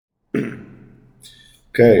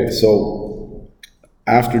Okay, so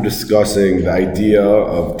after discussing the idea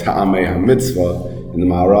of ta'amei ha-mitzvah in the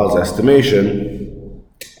Maharal's estimation,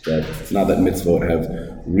 that it's not that mitzvot have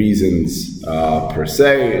reasons per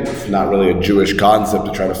se, it's not really a Jewish concept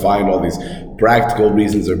to try to find all these practical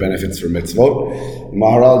reasons or benefits for mitzvot.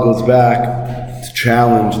 Maharal goes back to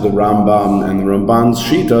challenge the Rambam and the Ramban's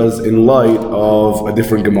shitas in light of a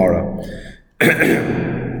different Gemara.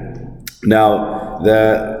 Now,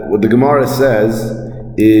 what the Gemara says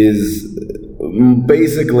is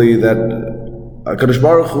basically that HaKadosh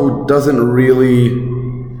Baruch Hu doesn't really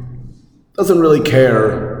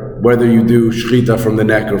care whether you do shechita from the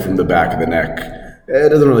neck or from the back of the neck. It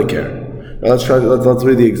doesn't really care. Let's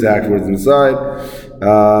read the exact words inside.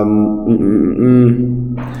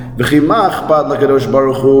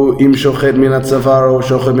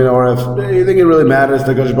 You think it really matters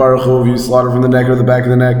to HaKadosh Baruch Hu if you slaughter from the neck or the back of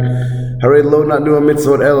the neck? Hare lo na'nu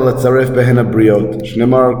ha-mitzvot ela letzaref behen ha-briot.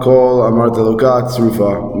 Shnemar kol amart eloka tzrufa.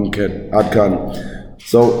 Okay, ad kan.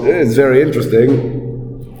 So it's very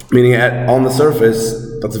interesting, meaning on the surface,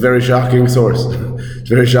 that's a very shocking source.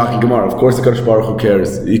 It's a very shocking Gemara. Of course the HaKadosh Baruch Hu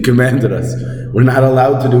cares. He commanded us. We're not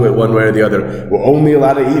allowed to do it one way or the other. We're only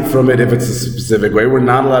allowed to eat from it if it's a specific way. We're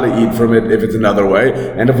not allowed to eat from it if it's another way.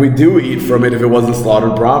 And if we do eat from it, if it wasn't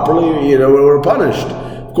slaughtered properly, we're punished.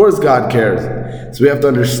 Of course God cares. So we have to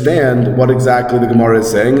understand what exactly the Gemara is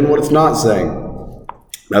saying and what it's not saying.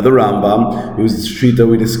 Now the Rambam, whose shita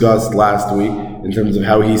we discussed last week in terms of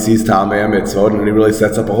how he sees Ta'amei HaMitzvot, and he really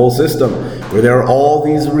sets up a whole system where there are all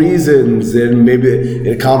these reasons, and maybe it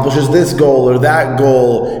accomplishes this goal or that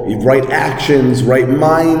goal, right actions, right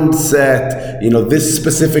mindset, this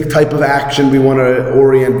specific type of action we want to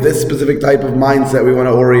orient, this specific type of mindset we want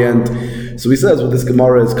to orient. So he says what this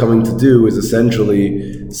Gemara is coming to do is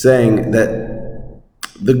essentially saying that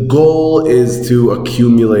the goal is to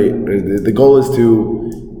accumulate, the goal is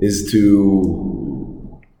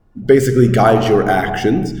to basically guide your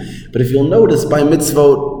actions. But if you'll notice, by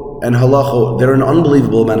mitzvot and halacha, there are an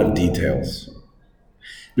unbelievable amount of details.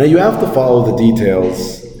 Now you have to follow the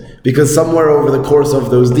details, because somewhere over the course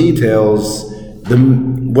of those details,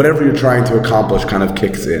 whatever you're trying to accomplish kind of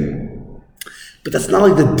kicks in. But that's not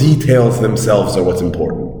like the details themselves are what's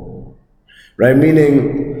important, right?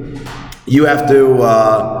 Meaning, you have to do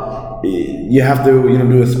a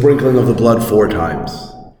sprinkling of the blood 4 times.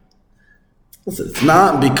 Listen, it's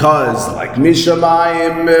not because like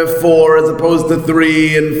Mishamayim 4 as opposed to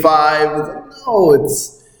 3 and 5. No,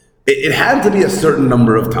 it had to be a certain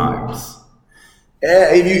number of times.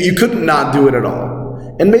 You couldn't not do it at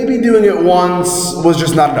all. And maybe doing it once was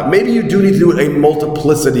just not enough. Maybe you do need to do it a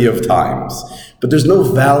multiplicity of times. But there's no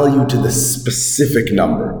value to the specific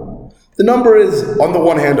number. The number is, on the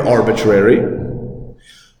one hand, arbitrary.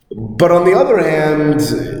 But on the other hand,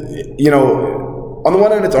 on the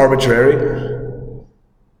one hand it's arbitrary.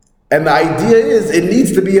 And the idea is it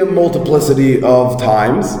needs to be a multiplicity of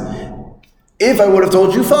times. If I would have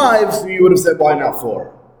told you 5, so you would have said, why not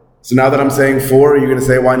 4? So now that I'm saying 4, you're going to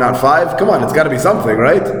say, why not 5? Come on, it's got to be something,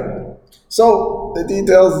 right? So the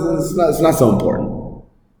details, it's not so important.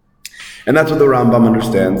 And that's what the Rambam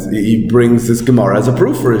understands. He brings this Gemara as a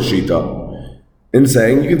proof for his shita, in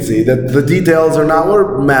saying, you can see that the details are not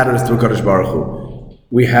what matters to HaKadosh Baruch Hu.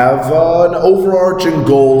 We have an overarching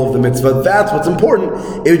goal of the mitzvah. That's what's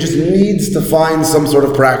important. It just needs to find some sort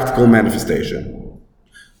of practical manifestation.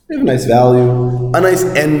 We have a nice value, a nice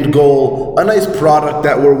end goal, a nice product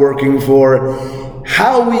that we're working for.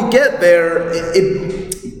 How we get there,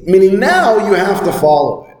 meaning now you have to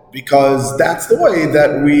follow it, because that's the way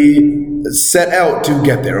that we set out to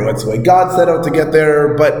get there. That's the way God set out to get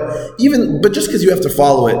there. But just because you have to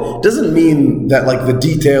follow it doesn't mean that like the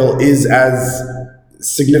detail is as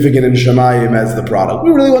significant in Shemayim as the product. We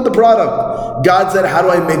really want the product. God said, how do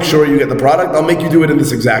I make sure you get the product? I'll make you do it in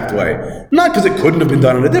this exact way. Not because it couldn't have been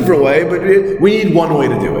done in a different way, but we need one way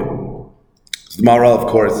to do it. So the Maharal, of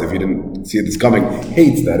course, if you didn't see this coming,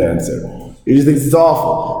 hates that answer. He just thinks it's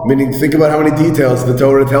awful. Meaning, think about how many details the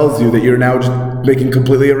Torah tells you that you're now just making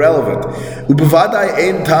completely irrelevant. Ubavadai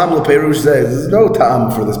ein tam leperush says there's no tam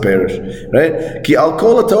for this perush, right? Ki al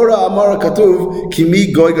kol Torah amar katuv ki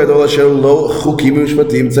mi goy gadol asher lo chukim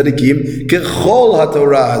u'shvatim tzadikim kechol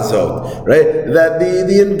haTorah hazot, right? That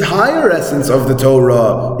the entire essence of the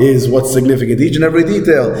Torah is what's significant, each and every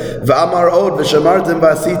detail. V'amar od v'shamartem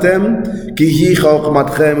v'asitem ki hi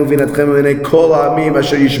chokmatchem uvinatchem u'vinei kol ha'amim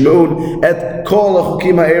asher yishmeun et kol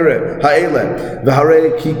hachukim ha'ele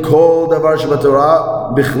v'harei ki kol davar shebatorah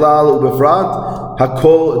bichlal ubefrat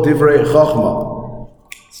hakol divrei chachma.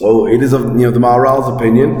 So it is of the Maharal's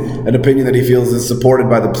opinion, an opinion that he feels is supported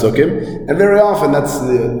by the Psukim, and very often that's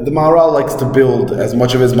the Maharal likes to build as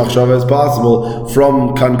much of his machshava as possible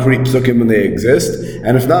from concrete Psukim when they exist,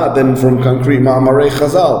 and if not, then from concrete Ma'amarei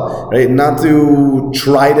Chazal, right? Not to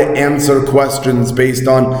try to answer questions based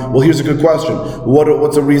on, well, here's a good question,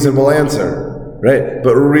 what's a reasonable answer? Right?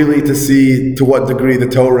 But really to see to what degree the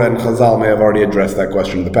Torah and Chazal may have already addressed that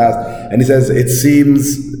question in the past. And he says it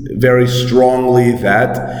seems very strongly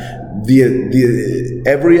that the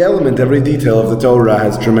every element, every detail of the Torah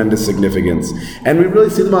has tremendous significance. And we really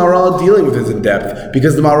see the Maharal dealing with this in depth,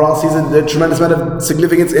 because the Maharal sees a tremendous amount of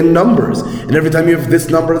significance in numbers. And every time you have this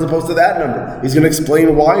number as opposed to that number, he's going to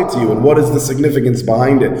explain why to you and what is the significance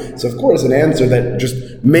behind it. So of course an answer that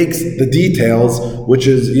just makes the details, which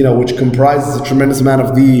is, which comprises a tremendous amount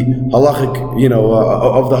of the halachic,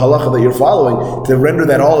 of the halacha that you're following, to render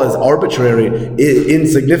that all as arbitrary,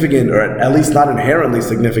 insignificant, or at least not inherently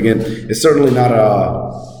significant, is certainly not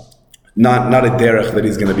a derech that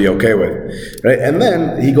he's going to be okay with, right? And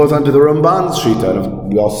then he goes on to the Ramban's shita,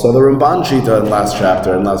 and we also saw the Ramban shita in last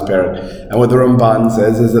chapter, in last parak. And what the Ramban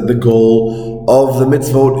says is that the goal of the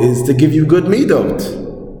mitzvot is to give you good midot.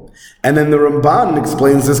 And then the Ramban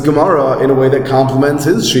explains this Gemara in a way that complements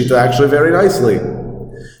his shita actually very nicely.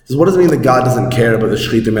 So what does it mean that God doesn't care about the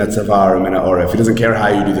shchita me'atzavar or me'oref? He doesn't care how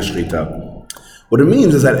you do the shchita. What it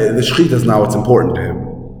means is that the shchita is not what's important to him.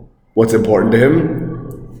 What's important to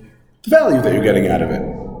him? The value that you're getting out of it.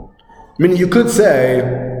 I mean, you could say,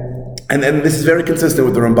 and this is very consistent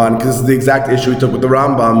with the Ramban, because this is the exact issue we took with the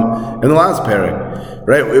Rambam in the last parak,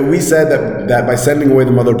 right? We said that by sending away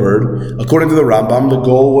the mother bird, according to the Rambam, the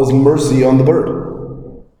goal was mercy on the bird.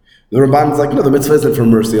 The Ramban is like, no, the mitzvah isn't for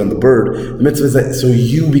mercy on the bird. The mitzvah is that so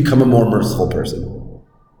you become a more merciful person.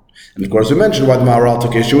 And of course, we mentioned why the Maharal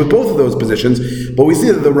took issue with both of those positions, but we see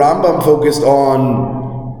that the Rambam focused on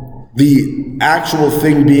the actual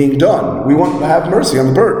thing being done. We want to have mercy on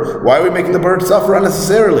the bird. Why are we making the bird suffer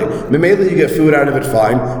unnecessarily? Maybe you get food out of it,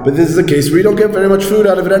 fine, but this is a case where you don't get very much food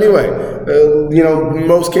out of it anyway. In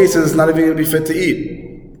most cases, it's not even going to be fit to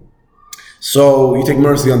eat. So you take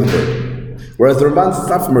mercy on the bird. Whereas the Ramban says it's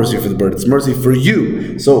not for mercy for the bird, it's mercy for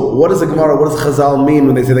you. So what does the Gemara, what does Chazal mean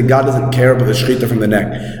when they say that God doesn't care about the shechita from the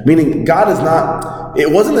neck? Meaning, God is not,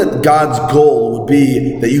 it wasn't that God's goal would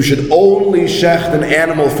be that you should only shecht an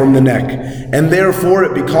animal from the neck, and therefore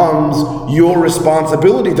it becomes your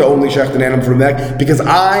responsibility to only shecht an animal from the neck, because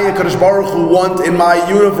I, HaKadosh Baruch Hu, want in my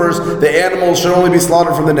universe the animals should only be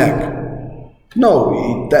slaughtered from the neck.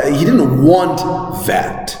 No, he didn't want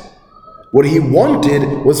that. What he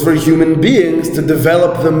wanted was for human beings to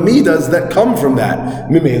develop the midas that come from that.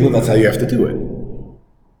 Mimela, that's how you have to do it.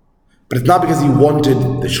 But it's not because he wanted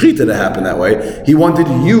the shechita to happen that way. He wanted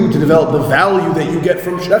you to develop the value that you get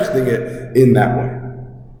from shechting it in that way.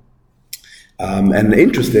 And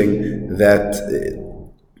interesting that,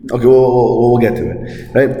 okay, we'll get to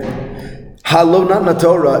it, right? Halo not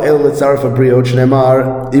Torah el letzaref abriot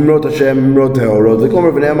shneimar imrot Hashem imrot teorot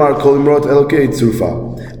lekomer v'neimar kol imrot Elokei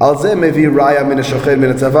tzrufa al ze mevi raya min hashochet min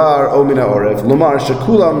hatzavar o min haoref lomar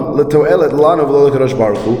shekulam letoelet lanu v'lo lekadosh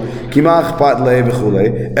baruch hu kimach pat le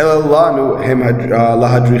v'chulei el lanu hem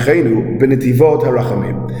lahadrichenu b'netivot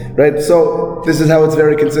harachamim. Right. So this is how it's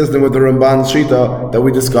very consistent with the Ramban's shita that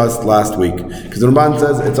we discussed last week, because the Ramban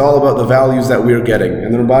says it's all about the values that we are getting,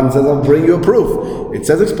 and the Ramban says I'll bring you a proof. It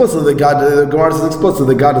says explicitly that God. The Gemara says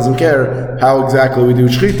explicitly that God doesn't care how exactly we do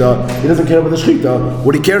shechita. He doesn't care about the shechita.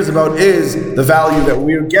 What he cares about is the value that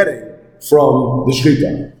we're getting from the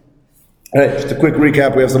shechita. All right, just a quick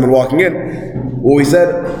recap. We have someone walking in. What we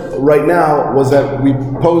said right now was that we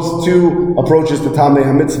posed two approaches to Tamei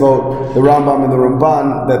HaMitzvot, the Rambam and the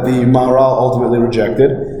Ramban, that the Maharal ultimately rejected.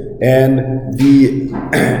 And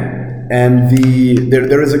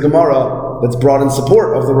there is a Gemara that's brought in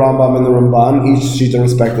support of the Rambam and the Ramban, each shita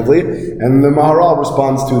respectively, and the Maharal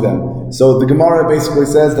responds to them. So the Gemara basically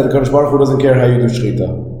says that HaKadosh Baruch Hu doesn't care how you do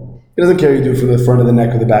shechita. He doesn't care you do it from the front of the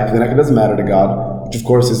neck or the back of the neck. It doesn't matter to God, which of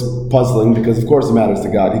course is puzzling, because of course it matters to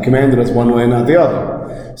God. He commanded us one way and not the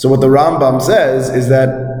other. So what the Rambam says is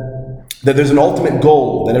that there's an ultimate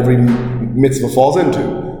goal that every mitzvah falls into.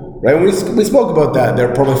 Right? And we spoke about that. There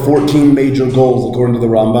are probably 14 major goals according to the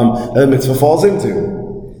Rambam that the mitzvah falls into.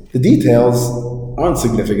 The details aren't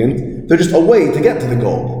significant. They're just a way to get to the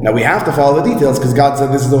goal. Now we have to follow the details because God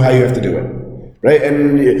said this is how you have to do it. Right?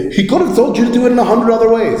 And he could have told you to do it in 100 other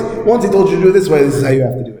ways. Once he told you to do it this way, this is how you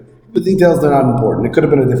have to do it. The details, they're not important. It could have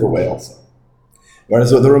been a different way also.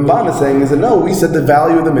 Whereas what the Ramban is saying is that no, we said the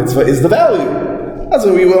value of the mitzvah is the value. That's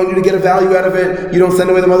what we want you to get a value out of it. You don't send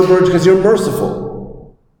away the mother birds because you're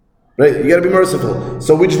merciful. Right? You got to be merciful.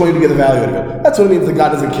 So we just want you to get the value out of it. That's what it means that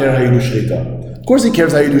God doesn't care how you do shechita. Of course He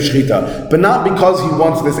cares how you do shechita, but not because He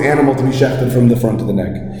wants this animal to be shechted from the front of the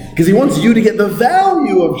neck. Because He wants you to get the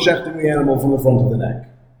value of shechting the animal from the front of the neck.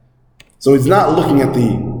 So He's not looking at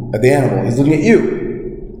the animal, He's looking at you.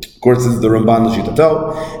 Of course, this is the Ramban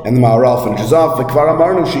L'Shitato, and the Maharal finishes off. V'kvar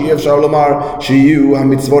amarnu she'yev shar lomar she'yu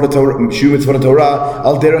ha-mitzvot Torah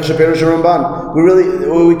al derech sheperish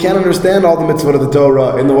Ramban. We can't understand all the mitzvot of the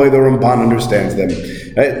Torah in the way the Ramban understands them.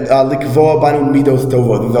 Likvo banu midos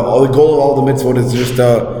tova. The goal of all the mitzvot is just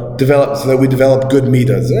develop, so that we develop good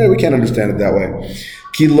midas. We can't understand it that way.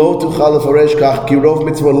 Ki lo tuchal lefaresh kach ki rov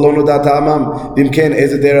mitzvot lo nodat ha'amam v'imken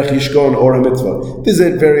eze derech yishkon or mitzvot. This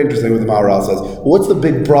is very interesting what the Maharal says. What's the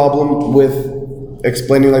big problem with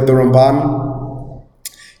explaining like the Ramban?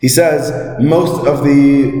 He says most of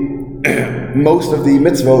the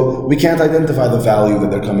mitzvot we can't identify the value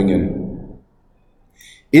that they're coming in.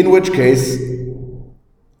 In which case,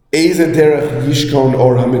 eze derech yishkon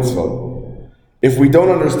or mitzvot. If we don't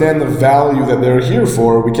understand the value that they're here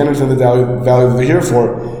for, we can't understand the value that they're here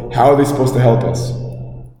for, how are they supposed to help us?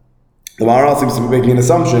 The Maharal seems to be making an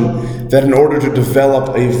assumption that in order to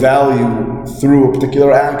develop a value through a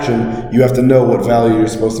particular action, you have to know what value you're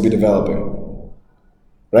supposed to be developing.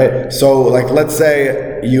 Right? So, like, let's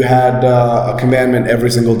say you had a commandment every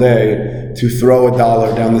single day to throw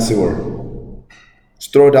 $1 down the sewer.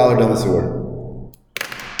 Just throw $1 down the sewer.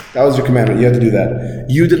 That was your commandment. You had to do that.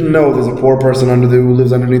 You didn't know there's a poor person who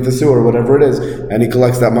lives underneath the sewer, whatever it is, and he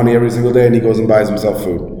collects that money every single day, and he goes and buys himself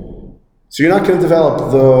food. So you're not going to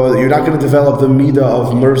develop the midah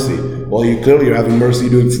of mercy. Well, you're having mercy,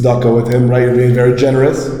 doing tzedakah with him, right? You're being very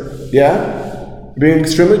generous. Yeah, you're being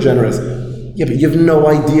extremely generous. Yeah, but you have no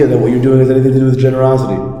idea that what you're doing has anything to do with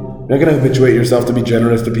generosity. You're not going to habituate yourself to be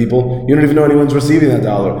generous to people. You don't even know anyone's receiving that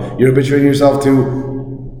 $1. You're habituating yourself to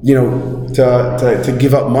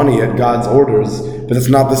give up money at God's orders, but it's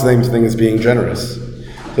not the same thing as being generous.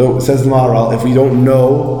 So it says the Maharal, if we don't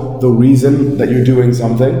know the reason that you're doing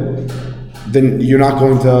something, then you're not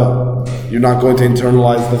going to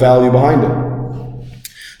internalize the value behind it.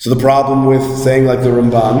 So the problem with saying like the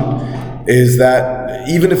Ramban is that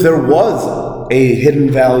even if there was a hidden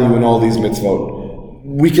value in all these mitzvot,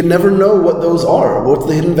 we can never know what those are. What's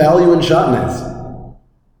the hidden value in shatnez?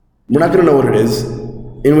 We're not going to know what it is.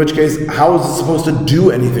 In which case, how is it supposed to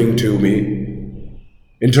do anything to me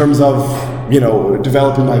in terms of,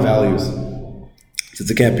 developing my values?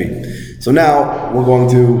 Since it can't be. So now we're going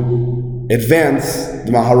to advance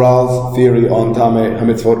the Maharal's theory on Tameh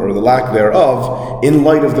HaMitzvot, or the lack thereof, in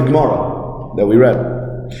light of the Gemara that we read.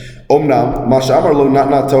 Omnam, Masha'amar lo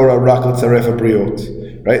natna Torah rak l'tzaref habriot.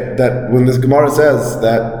 Right? That when this Gemara says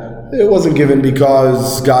that it wasn't given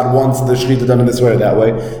because God wants the shechita done in this way or that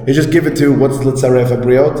way. He just give it to what's l'tzaref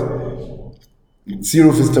habriot.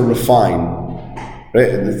 Tziruf is to refine,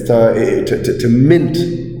 right? It's to mint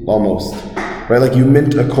almost, right? Like you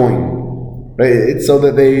mint a coin, right? It's so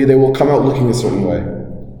that they will come out looking a certain way.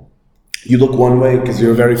 You look one way because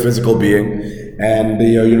you're a very physical being, and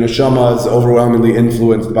your neshama is overwhelmingly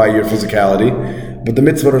influenced by your physicality. But the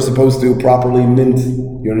mitzvot are supposed to properly mint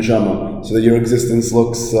your neshama so that your existence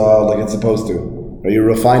looks like it's supposed to. Right? You're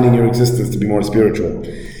refining your existence to be more spiritual.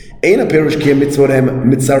 Right?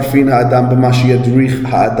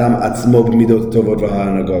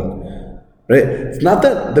 It's not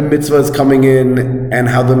that the mitzvah is coming in and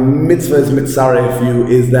how the mitzvah is mitzaref you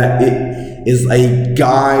is that it is a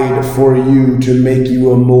guide for you to make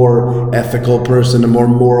you a more ethical person, a more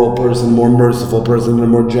moral person, more merciful person, a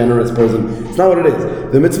more generous person. It's not what it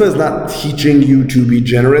is. The mitzvah is not teaching you to be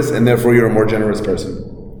generous and therefore you're a more generous person.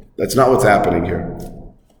 That's not what's happening here.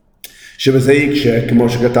 שבזה יקשה, כמו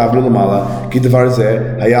שכתבנו למעלה, כי דבר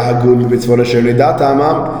זה היה הגון במצוות אשר נדע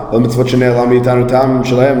טעמם, ובמצוות שנעלם מאיתנו טעם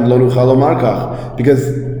שלהם לא נוכל לומר כך. Because,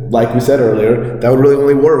 like we said earlier, that would really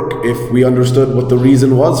only work if we understood what the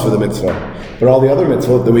reason was for the mitzvah. But all the other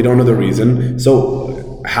mitzvot that we don't know the reason.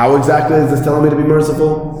 So, how exactly is this telling me to be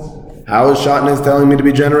merciful? How is shatnez telling me to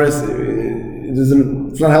be generous?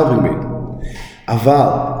 It's not helping me.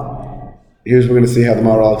 Aval. Here's we're going to see how the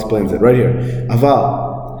Maharal explains it. Right here. Aval.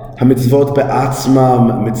 HaMitzvot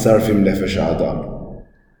be'atzmam mitzarfim nefesh ha'adam.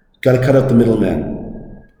 Got to cut out the middleman.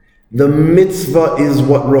 The mitzvah is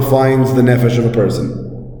what refines the nefesh of a person.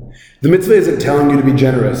 The mitzvah isn't telling you to be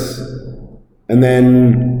generous, and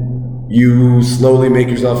then you slowly make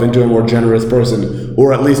yourself into a more generous person,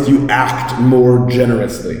 or at least you act more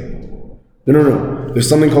generously. No. There's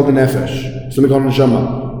something called the nefesh, something called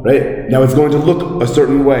neshama, right? Now it's going to look a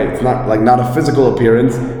certain way. It's not a physical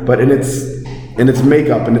appearance, but in its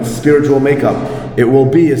makeup, in its spiritual makeup, it will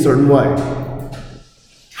be a certain way.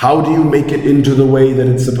 How do you make it into the way that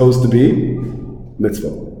it's supposed to be?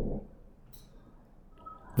 Mitzvah.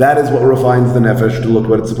 That is what refines the nefesh to look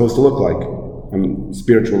what it's supposed to look like on a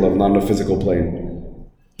spiritual level, not on a physical plane.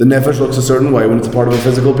 The nefesh looks a certain way when it's a part of a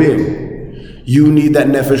physical being. You need that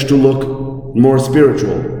nefesh to look more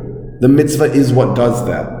spiritual. The mitzvah is what does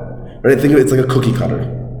that. Right? Think of it, it's like a cookie cutter.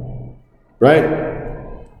 Right?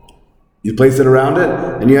 You place it around it,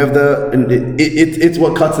 and you have it's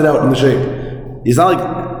what cuts it out in the shape. It's not like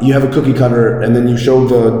you have a cookie cutter and then you show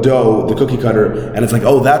the dough, the cookie cutter, and it's like,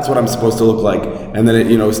 oh, that's what I'm supposed to look like. And then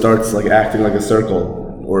it, starts like acting like a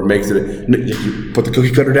circle, or it makes it, you put the cookie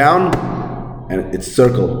cutter down and it's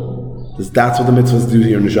circle. That's what the mitzvahs do to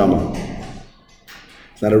your neshama.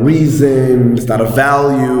 It's not a reason, it's not a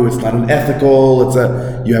value, it's not an ethical,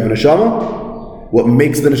 you have a neshama. What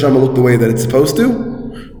makes the neshama look the way that it's supposed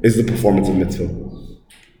to is the performance of mitzvah.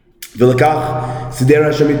 ולקח סידר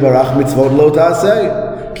השם יתברך מצוות לא תעשה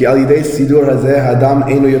כי על ידי סידור הזה האדם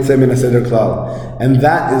אינו יוצא מן הסדר כלל. And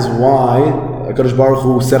that is why HaKadosh Baruch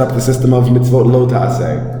Hu set up the system of mitzvot lo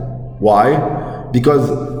ta'aseh. Why? Because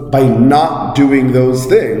by not doing those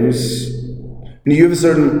things, you have a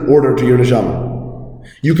certain order to your neshama.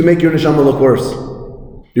 You can make your neshama look worse.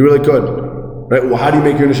 You really could. Right? Well, how do you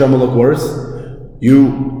make your neshama look worse?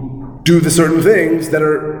 You do the certain things that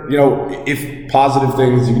are, if positive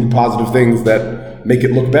things, you can do positive things that make it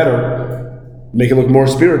look better, make it look more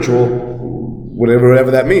spiritual, whatever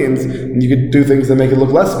that means, and you could do things that make it look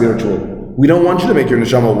less spiritual. We don't want you to make your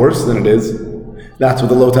neshama worse than it is. That's what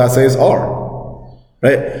the lo ta'asehs are.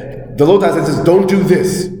 Right? The lo ta'aseh says, don't do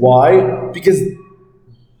this. Why? Because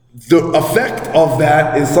the effect of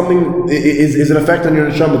that is an effect on your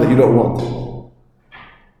neshama that you don't want.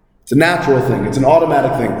 It's a natural thing. It's an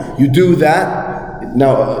automatic thing. You do that.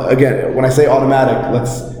 Now, again, when I say automatic,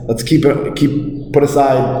 let's put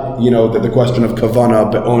aside, the question of kavana,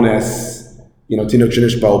 be'ones, tinuk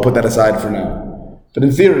shenishba. We'll put that aside for now. But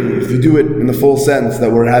in theory, if you do it in the full sense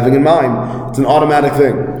that we're having in mind, it's an automatic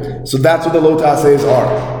thing. So that's what the lo ta'asehs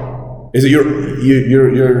are. Is that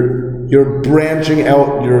you're branching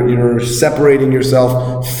out, you're separating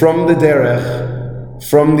yourself from the derech,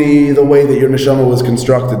 from the way that your neshama was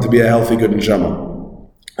constructed to be a healthy, good neshama.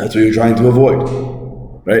 That's what you're trying to avoid.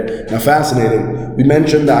 Right? Now, fascinating. We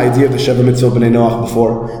mentioned the idea of the Sheva Mitzvot B'nai Noach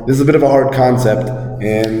before. This is a bit of a hard concept,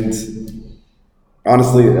 and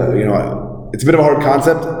honestly, it's a bit of a hard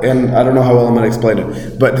concept, and I don't know how well I'm going to explain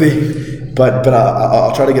it. But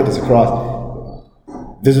I'll try to get this across.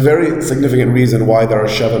 There's a very significant reason why there are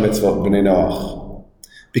Sheva Mitzvot B'nai Noach.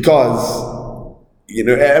 Because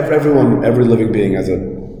every living being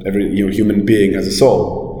every human being has a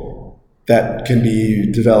soul that can be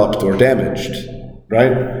developed or damaged,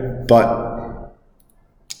 right? But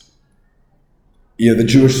the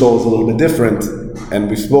Jewish soul is a little bit different, and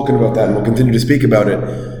we've spoken about that, and we'll continue to speak about it.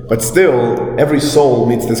 But still, every soul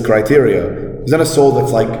meets this criteria. There's not a soul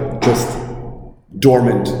that's like just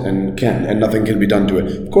dormant and nothing can be done to it.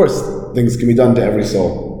 Of course, things can be done to every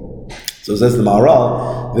soul. So says the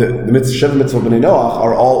Maharal, the Sheva Mitzvot B'nai Noach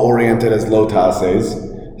are all oriented as lo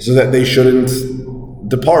ta'asehs, so that they shouldn't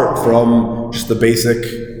depart from just the basic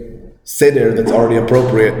seder that's already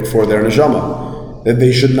appropriate for their neshama. That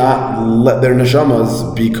they should not let their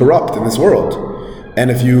neshamas be corrupt in this world.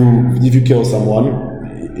 And if you kill someone,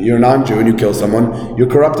 you're a non-Jew and you kill someone, you're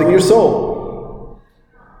corrupting your soul.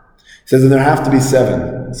 He says that there have to be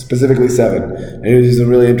 7. Specifically 7. And it is a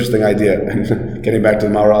really interesting idea. And getting back to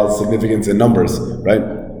the Maharal's significance in numbers, right?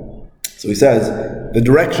 So he says, the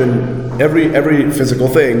direction, every physical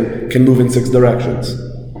thing can move in 6 directions.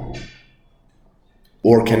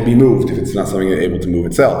 Or can be moved if it's not something able to move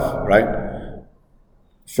itself, right?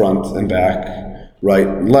 Front and back, right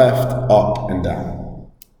and left, up and down.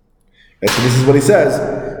 And so this is what he says.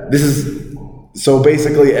 So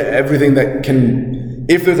basically everything that can,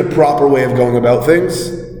 if there's a proper way of going about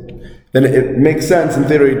things, then it makes sense in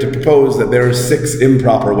theory to propose that there are 6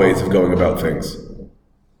 improper ways of going about things.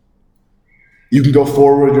 You can go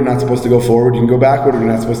forward, you're not supposed to go forward. You can go backward, you're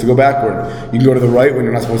not supposed to go backward. You can go to the right when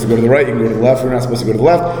you're not supposed to go to the right. You can go to the left when you're not supposed to go to the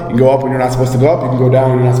left. You can go up when you're not supposed to go up. You can go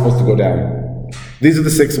down when you're not supposed to go down. These are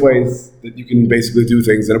the 6 ways that you can basically do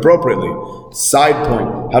things inappropriately. Side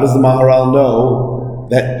point, how does the Maharal know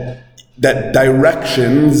that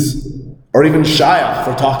directions are even shayach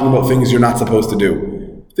for talking about things you're not supposed to do?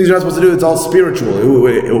 Things you're not supposed to do, it's all spiritual.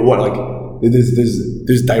 What, like,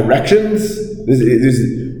 there's directions?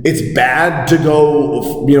 It's bad to go,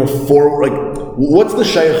 forward. Like, what's the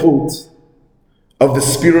shayachut of the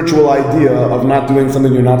spiritual idea of not doing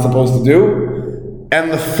something you're not supposed to do,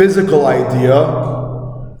 and the physical idea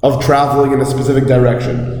of traveling in a specific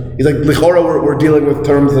direction? He's like, Lichora, we're dealing with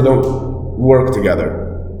terms that don't work together.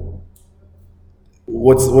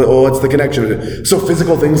 What's the connection? So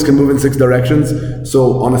physical things can move in 6 directions.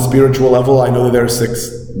 So on a spiritual level, I know that there are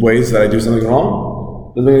 6 ways that I do something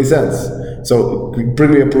wrong. Doesn't make any sense. So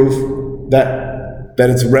bring me a proof that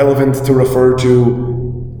it's relevant to refer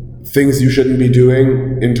to things you shouldn't be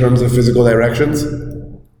doing in terms of physical directions.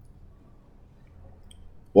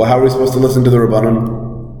 Well, how are we supposed to listen to the Rabbanon?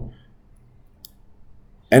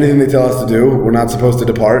 Anything they tell us to do, we're not supposed to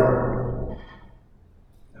depart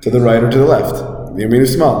to the right or to the left. Yamin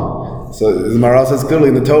Usmal. So the Maharal says clearly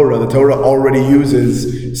in the Torah already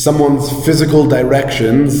uses someone's physical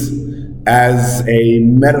directions as a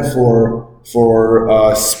metaphor for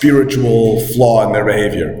a spiritual flaw in their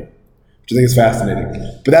behavior, which I think is fascinating.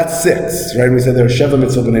 But that's 6, right? We said there are Sheva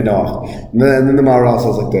Mitzvot B'nei Noach. And then the Maharal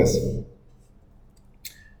says like this.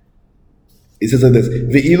 He says like this: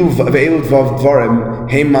 Ve'ilu dvav dvarim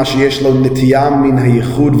heim ma sheyesh lo netiyam min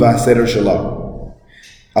hayichud v'aseder shelo.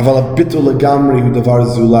 Aval habitul legamri hu davar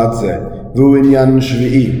zulat zeh v'hu inyan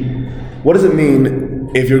shvi'i. What does it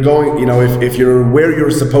mean if you're going, if you're where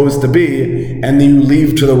you're supposed to be and then you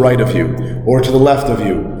leave to the right of you or to the left of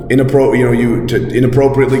you,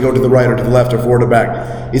 inappropriately go to the right or to the left or forward or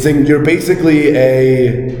back? He's saying you're basically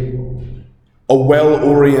a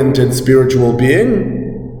well-oriented spiritual being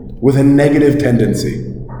with a negative tendency,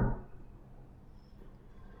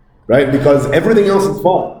 right? Because everything else is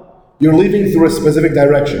fine. You're leaving through a specific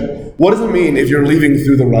direction. What does it mean if you're leaving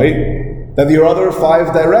through the right? That your other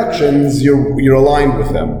 5 directions, you're aligned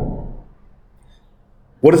with them.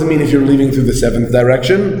 What does it mean if you're leaving through the 7th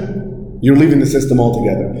direction? You're leaving the system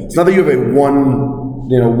altogether. It's not that you have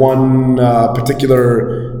one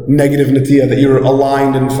particular negative natiya that you're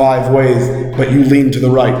aligned in 5 ways, but you lean to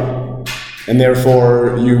the right. And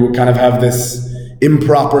therefore, you kind of have this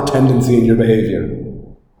improper tendency in your behavior.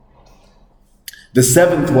 The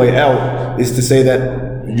 7th way out is to say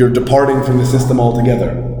that you're departing from the system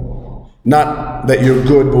altogether. Not that you're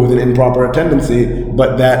good but with an improper tendency,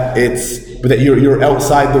 but that you're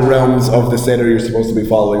outside the realms of the Seder you're supposed to be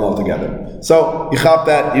following altogether. So, you chop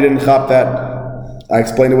that, you didn't chop that. I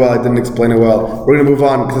explained it well, I didn't explain it well. We're going to move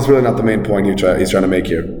on, because that's really not the main point he's trying to make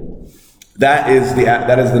here. That is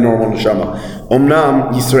the normal neshama.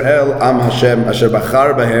 Omnam Yisrael am Hashem asher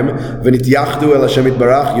bachar bahem v'nityachdu el Hashem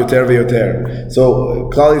itbarach yoter v'yoter. So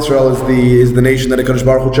Klal Yisrael is the nation that HaKadosh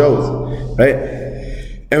Baruch Hu chose, right?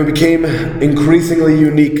 And we became increasingly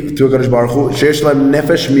unique to HaKadosh Baruch Hu. Sheyesh lahem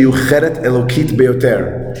nefesh miyucheret elokit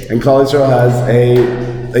beyoter. And Klal Yisrael has an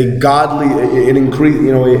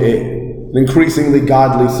increasingly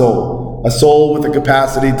godly soul. A soul with a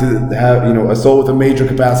capacity to have, a soul with a major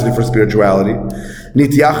capacity for spirituality.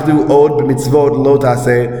 Nityachdu od b'mitzvot lo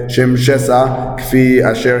taseh shem shesa kfi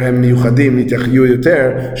asher hem miyuchadim nityachyu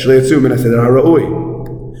yoter shelo yatzu min haseder hara'ui.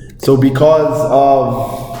 So because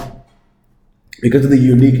of the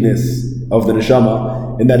uniqueness of the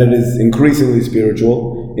neshama, in that it is increasingly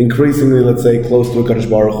spiritual, increasingly, let's say, close to HaKadosh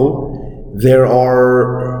Baruch Hu, there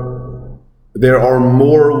are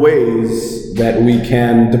more ways that we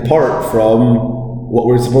can depart from what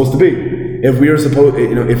we're supposed to be. If we are supposed,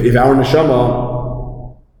 if our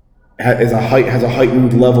neshama has a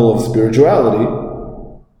heightened level of spirituality,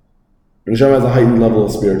 neshama has a heightened level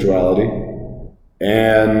of spirituality,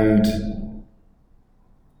 and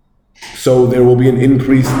so there will be an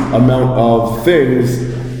increased amount of things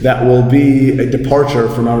that will be a departure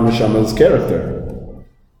from our neshama's character.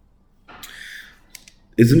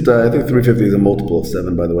 I think 350 is a multiple of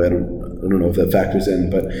 7, by the way. I don't know if that factors in,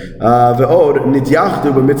 but ve'od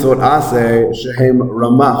nityachdu b'mitzvot aseh shehem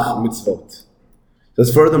ramach mitzvot.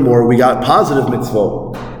 Because furthermore, we got positive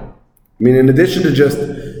mitzvot. I mean, in addition to just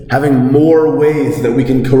having more ways that we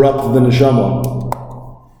can corrupt the neshama,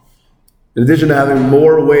 in addition to having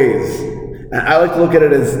more ways, and I like to look at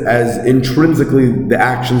it as intrinsically the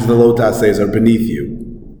actions the lo tasehs are beneath you.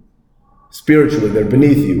 Spiritually, they're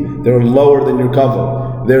beneath you. They're lower than your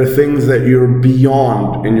kavod. They're things that you're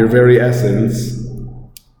beyond in your very essence.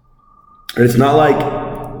 And it's not like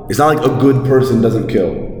a good person doesn't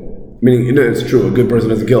kill. Meaning, it's true, a good person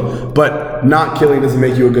doesn't kill. But not killing doesn't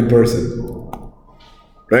make you a good person.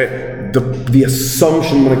 Right? The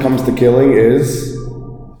assumption when it comes to killing is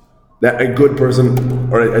that a good person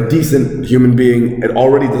or a decent human being, it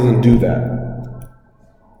already doesn't do that.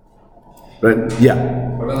 Right? Yeah.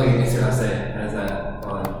 What about like an Isser Aseh? How does that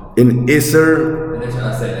fall in? In Isser? An Isser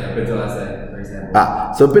Aseh, a Bittul Aseh, for example.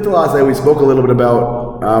 So Bittul Aseh we spoke a little bit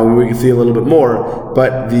about, we can see a little bit more,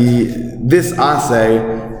 but this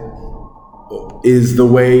Aseh is the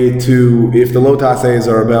way to, if the lo tasehs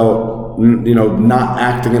are about not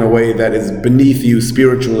acting in a way that is beneath you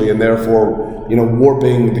spiritually and therefore,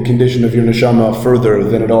 warping the condition of your neshama further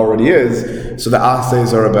than it already is. So the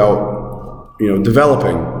ases are about,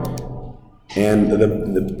 developing. And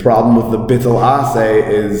the problem with the bittul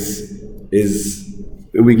ase is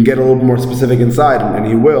we can get a little more specific inside, and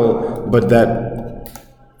he will, but that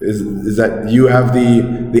is that you have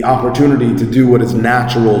the opportunity to do what is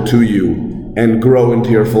natural to you and grow into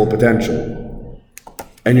your full potential,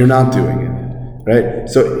 and you're not doing it, right?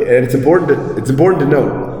 So it's important to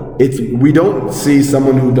note, we don't see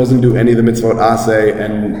someone who doesn't do any of the mitzvot aseh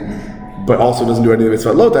but also doesn't do any of the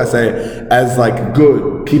mitzvot lot aseh as like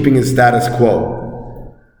good, keeping his status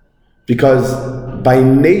quo, because by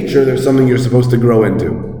nature there's something you're supposed to grow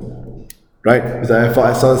into, right?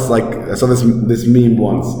 I saw this meme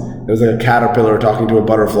once. It was like a caterpillar talking to a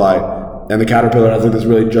butterfly, and the caterpillar has like this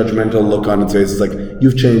really judgmental look on its face. It's like,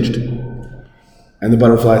 you've changed. And the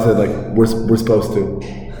butterfly said, like, we're supposed to.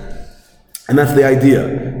 And that's the idea,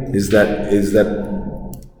 is that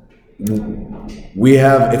we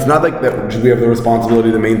have, it's not like that we have the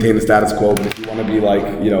responsibility to maintain the status quo, but if you want to be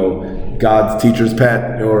like, God's teacher's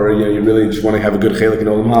pet, or you really just want to have a good chelik in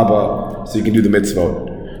Olam Haba, so you can do the mitzvot.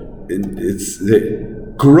 It's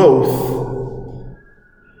the growth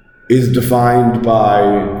is defined by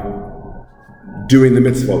doing the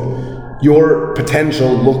mitzvot. Your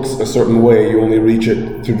potential looks a certain way. You only reach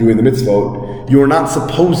it through doing the mitzvot. You are not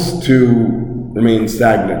supposed to remain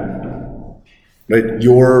stagnant, right?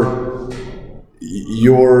 Your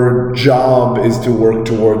job is to work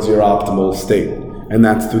towards your optimal state, and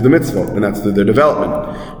that's through the mitzvot, and that's through their development.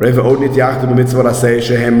 Right? So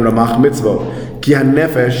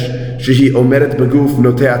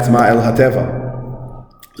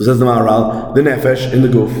says the Maharal, the nefesh in the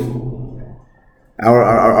guf,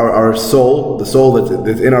 our soul, the soul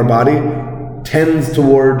that's in our body, tends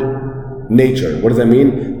toward nature. What does that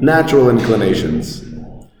mean? Natural inclinations,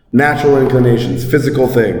 physical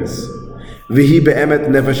things. Vihi be'emet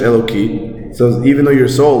nefesh eloki. So even though your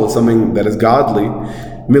soul is something that is godly,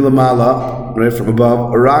 milamala, right, from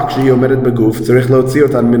above, rak shehi omedet beguf, tzarich lotzi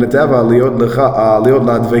otan min hateva liod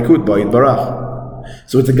la dveikut ba yitbarach.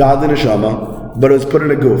 So it's a godly neshama, but it's put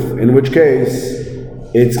in a guf, in which case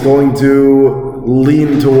it's going to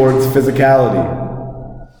lean towards physicality.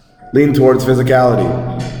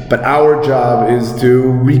 But our job is to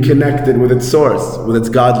reconnect it with its source, with its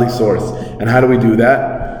godly source. And how do we do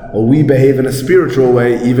that? Well, we behave in a spiritual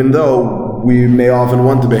way, even though we may often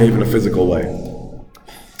want to behave in a physical way.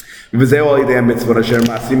 וזהו על ידי המצוות אשר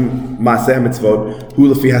מעשה המצוות הוא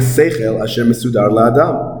לפי השכל אשר מסודר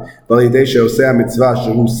לאדם, ועל ידי שעושה המצווה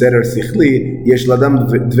שהוא סדר שכלי יש לאדם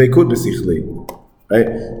דבקות בשכלי. Right?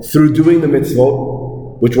 Through doing the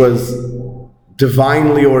mitzvot, which was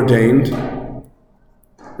divinely ordained,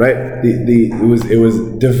 right? It was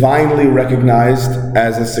divinely recognized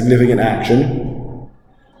as a significant action.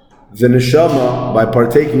 The neshama, by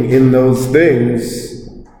partaking in those things,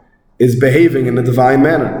 is behaving in a divine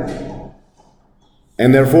manner,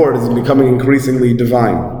 and therefore it is becoming increasingly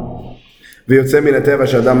divine.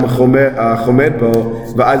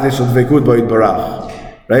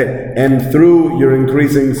 Right? And through your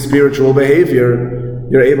increasing spiritual behavior,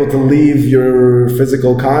 you're able to leave your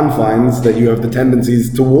physical confines that you have the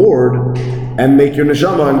tendencies toward and make your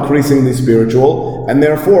neshama increasingly spiritual, and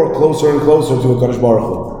therefore closer and closer to a Kadosh Baruch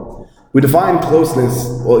Hu. We define closeness,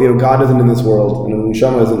 God isn't in this world, and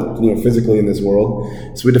neshama isn't, physically in this world.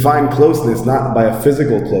 So we define closeness not by a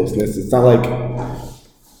physical closeness. It's not like,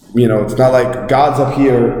 it's not like God's up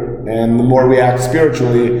here, and the more we act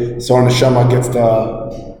spiritually, so our neshama gets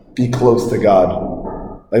to be close to God.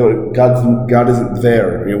 Like God isn't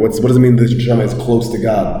there. What does it mean that the neshama is close to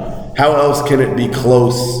God? How else can it be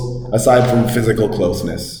close aside from physical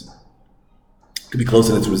closeness? It could be close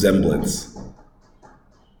in its resemblance.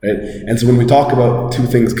 Right? And so when we talk about two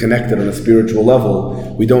things connected on a spiritual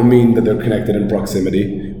level, we don't mean that they're connected in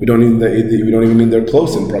proximity. We don't even mean they're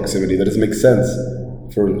close in proximity. That doesn't make sense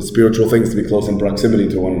for spiritual things to be close in proximity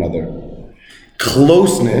to one another.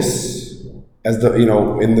 Closeness, as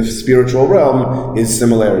in the spiritual realm, is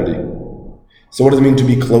similarity. So what does it mean to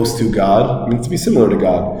be close to God? It means to be similar to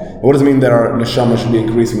God. And what does it mean that our neshama should be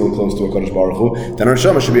increasingly close to a Kadosh Baruch Hu? Then our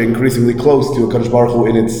neshama should be increasingly close to a Kadosh Baruch Hu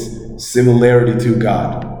in its similarity to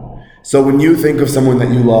God. So when you think of someone that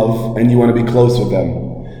you love and you want to be close with them,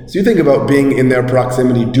 so you think about being in their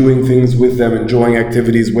proximity, doing things with them, enjoying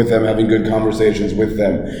activities with them, having good conversations with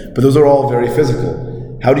them. But those are all very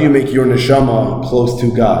physical. How do you make your neshama close to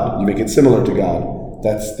God? You make it similar to God.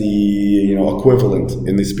 That's the equivalent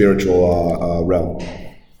in the spiritual realm.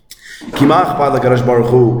 כי מה אכפת לקדוש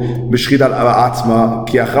ברוך הוא בשחיטת עצמה,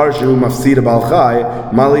 כי אחר שהוא מפסיד הבעל חי,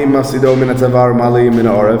 מה לי מפסידו מן הצוואר ומה לי מן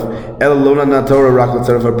העורף, אלא לא נתנה תורה רק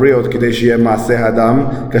לצרף הבריות, כדי שיהיה מעשה האדם,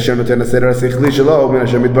 כאשר נותן הסדר השכלי שלו מן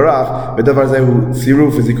השם יתברך, ודבר זה הוא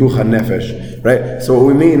צירוף וזיכוך הנפש. Right? So what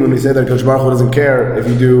we mean when we say that Kadosh Baruch Hu doesn't care if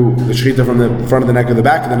you do the shchita from the front of the neck or the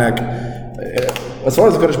back of the neck, as far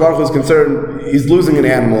as Kadosh Baruch Hu is concerned, he's losing an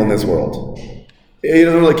animal in this world. He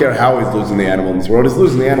doesn't really care how he's losing the animal in this world. He's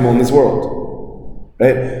losing the animal in this world,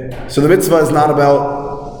 right? So the mitzvah is not about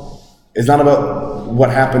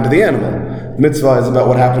what happened to the animal. The mitzvah is about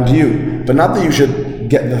what happened to you, but not that you should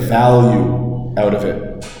get the value out of it,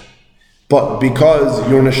 but because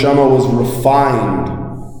your neshama was refined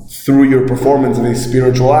through your performance of a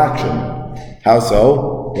spiritual action. How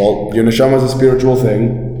so? Well, your neshama is a spiritual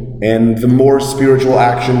thing, and the more spiritual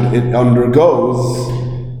action it undergoes,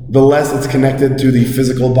 the less it's connected to the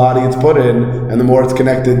physical body it's put in, and the more it's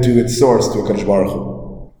connected to its source, to HaKadosh Baruch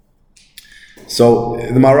Hu. So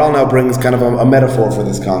the Maharal now brings kind of a metaphor for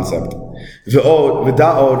this concept.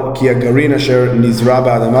 V'da'od ki hagarin asher nizra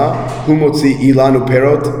ba'adama hu motzi ilan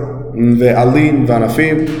uperot ve'alin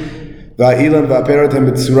v'anafim והאילן והפרט הם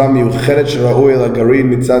בצורה מיוחדת שראוי אל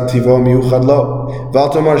הגרעין מצד טבעו מיוחד לו. ואל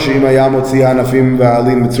תאמר שאם היה מוציא הענפים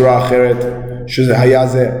והעלים בצורה אחרת שהיה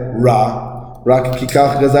זה רע, רק כי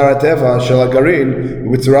כך גזר הטבע של הגרעין,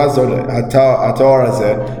 ובצורה זאת התואר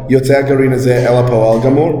הזה יוצא הגרעין הזה אל הפועל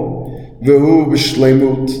גמור, והוא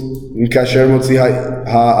בשלמות כאשר מוציא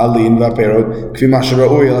העלים והפרט כפי מה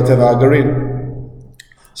שראוי אל הטבע הגרעין.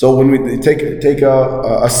 So when we take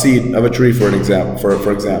a seed of a tree for example,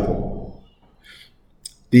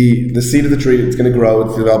 the seed of the tree, it's going to grow,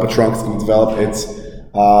 it's going to develop a trunk, it's going to develop its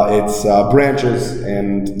branches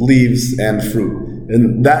and leaves and fruit.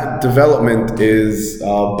 And that development is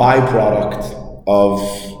a byproduct of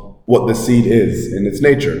what the seed is in its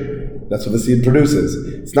nature. That's what the seed produces.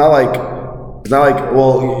 It's not like,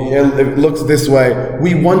 well, it looks this way.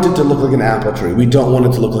 We want it to look like an apple tree. We don't want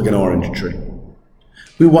it to look like an orange tree.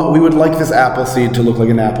 We would like this apple seed to look like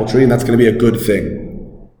an apple tree, and that's going to be a good thing.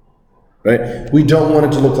 Right? We don't want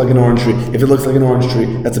it to look like an orange tree. If it looks like an orange tree,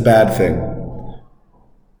 that's a bad thing.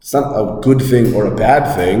 It's not a good thing or a bad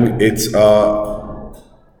thing. It's a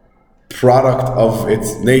product of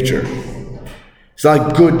its nature. It's not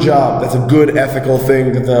like good job. That's a good ethical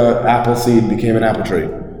thing that the apple seed became an apple tree.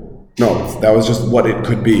 No, that was just what it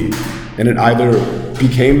could be. And it either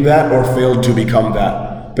became that or failed to become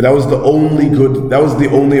that. But that was the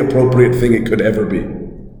only appropriate thing it could ever be.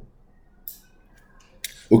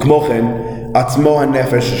 וכמו כן, עצמו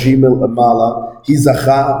הנפש שהיא מלמעלה, היא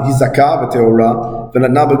זכה וטהורה,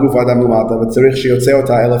 ונתנה בגוף האדם למטה, וצריך שיוצא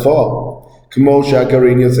אותה אל הפועל, כמו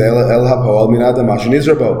שהגרעין יוצא אל הפועל מן האדמה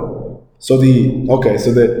שנזרע בו. So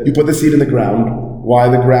you put the seed in the ground. Why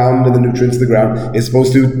the ground and the nutrients of the ground is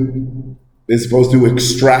supposed to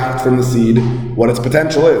extract from the seed what its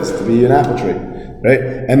potential is to be an apple tree, right?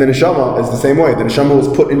 And the neshama is the same way. The neshama was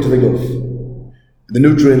put into the guf. The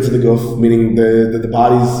nutrients of the guf, meaning the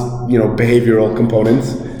body's behavioral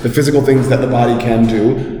components, the physical things that the body can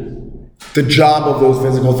do. The job of those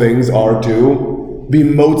physical things are to be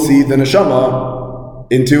motzi the neshama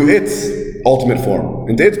into its ultimate form,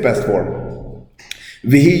 into its best form.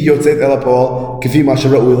 Vihi yotzet el hapol k'fi ma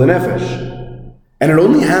shera'u lenefesh, and it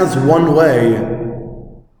only has one way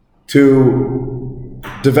to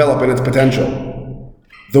develop in its potential,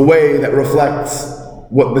 the way that reflects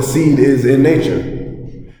what the seed is in nature.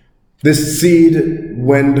 This seed,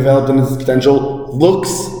 when developed in its potential,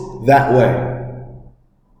 looks that way.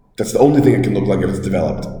 That's the only thing it can look like if it's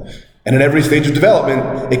developed. And at every stage of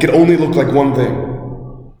development, it can only look like one thing.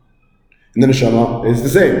 And the neshama is the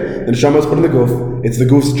same. The neshama is put in the guf. It's the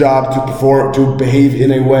guf's job to behave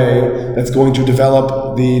in a way that's going to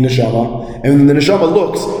develop the neshama. And the neshama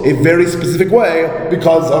looks a very specific way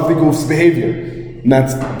because of the guf's behavior. And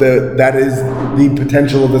that is the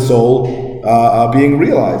potential of the soul being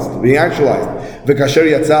realized, being actualized. V'kasher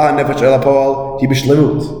yatzah nefesh el hapol hi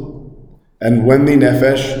b'shlemut. And when the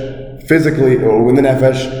nefesh physically, or when the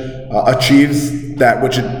nefesh achieves that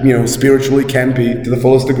which it spiritually can be to the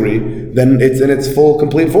fullest degree, then it's in its full,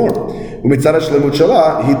 complete form. U'mitzad hashlemut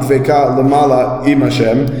shela hi dveka lemala im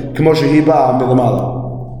Hashem k'mo shehi ba'a milamala.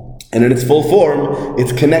 And in its full form,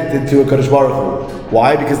 it's connected to a HaKadosh Baruch Hu.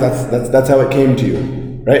 Why? Because that's how it came to you,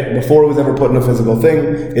 right? Before it was ever put in a physical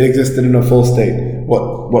thing, it existed in a full state.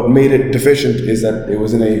 What made it deficient is that it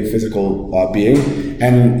was in a physical being,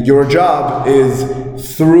 and your job is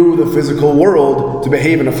through the physical world to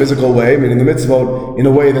behave in a physical way, meaning the mitzvot, in a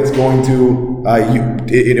way that's going to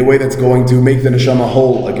make the neshama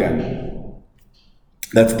whole again.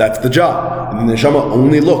 That's the job. And the neshama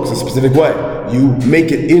only looks a specific way. You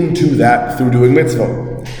make it into that through doing mitzvot.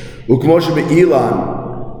 וכמו שבאילן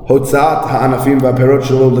הוצאת הענפים והפירות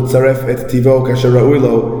שלו לצרף את טיבו כאשר ראוי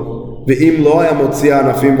לו, ואם לא היה מוציא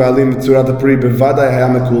הענפים והעלים בצורת הפרי בוודאי היה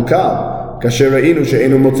מקולקל, כאשר ראינו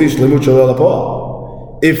שאינו מוציא שלמות שלו לפועל.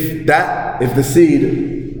 If the seed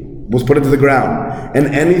was put into the ground and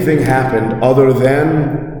anything happened other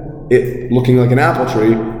than it looking like an apple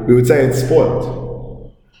tree, we would say it's spoiled.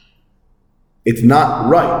 It's not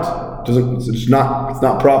right. It's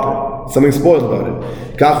not proper. Something spoiled about it.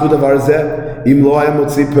 כך הוא דבר זה, אם לא היה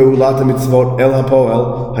מוציא פעולת המצוות אל הפועל,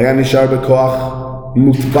 היה נשאר בכוח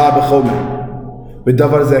מוטבע בחומר.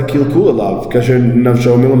 ודבר זה הקלקול עליו, כאשר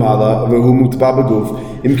נפשו מלמעלה והוא מוטבע בגוף,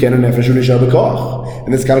 אם כן הנפש הוא נשאר בכוח.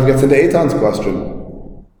 And this kind of gets into Eitan's question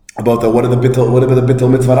about what did the bittul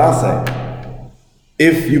mitzvah say?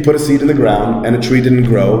 If you put a seed in the ground and a tree didn't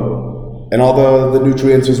grow, and all the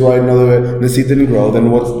nutrients was right, and the seed didn't grow,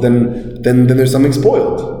 then there's something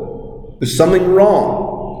spoiled. There's something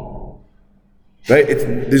wrong, right?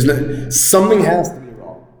 Something has to be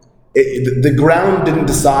wrong. The ground didn't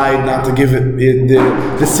decide not to give it.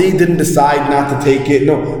 The seed didn't decide not to take it.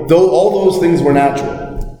 No, though all those things were natural.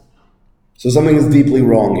 So something is deeply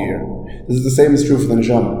wrong here. This is the same is true for the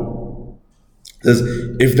neshama. Because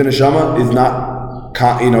if the neshama is not,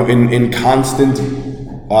 in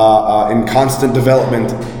constant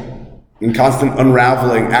development, in constant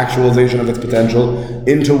unraveling, actualization of its potential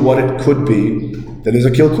into what it could be, then there's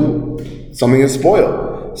a kilkul. Something is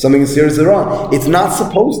spoiled. Something is seriously wrong. It's not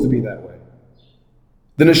supposed to be that way.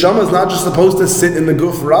 The neshama is not just supposed to sit in the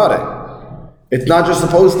guf rotting. It's not just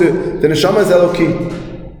supposed to. The neshama is Eloki,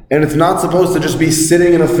 and it's not supposed to just be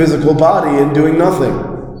sitting in a physical body and doing nothing.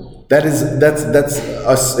 That's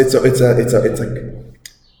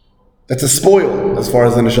a spoil as far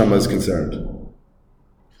as the neshama is concerned.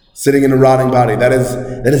 Sitting in a rotting body. That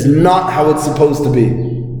is not how it's supposed to be.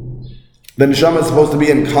 The neshama is supposed to be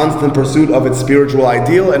in constant pursuit of its spiritual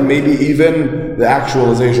ideal and maybe even the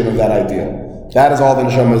actualization of that ideal. That is all the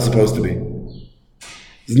neshama is supposed to be.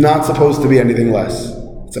 It's not supposed to be anything less.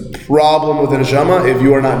 It's a problem with the neshama if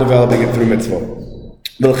you are not developing it through mitzvot.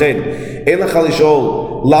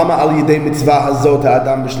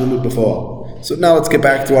 So now let's get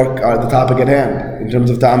back to the topic at hand in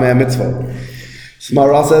terms of ta'amei mitzvot. So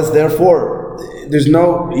Maharal says, therefore,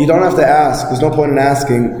 you don't have to ask. There's no point in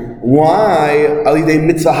asking why alidei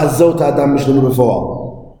mitzvah hazot adam b'shleimu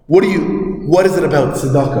b'foal. What is it about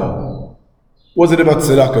tzedakah? What is it about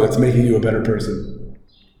tzedakah that's making you a better person?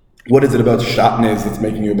 What is it about shatnez that's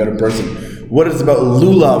making you a better person? What is it about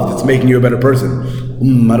lulav that's making you a better person?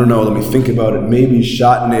 I don't know. Let me think about it. Maybe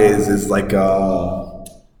shatnez is like a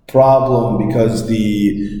problem because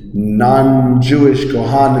the non-Jewish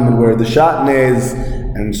kohanim wear the shatnez,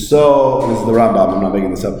 and so this is the Rambam. I'm not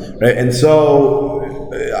making this up, right? And so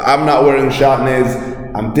I'm not wearing shatnez.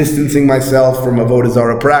 I'm distancing myself from avodah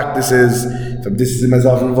zarah practices. If I'm distancing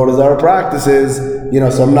myself from avodah zarah practices,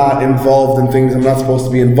 so I'm not involved in things I'm not supposed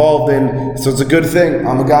to be involved in. So it's a good thing.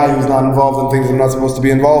 I'm a guy who's not involved in things I'm not supposed to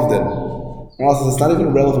be involved in. And also, it's not even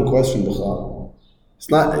a relevant question, B'chal. It's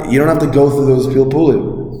not. You don't have to go through those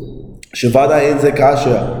pilpulim. Shavada ein ze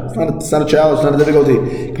kasha. It's not a challenge. It's not a difficulty.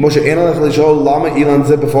 K'mo she'en alech lishol lama ilan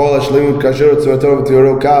ze b'fol hashlimut kasher tzorto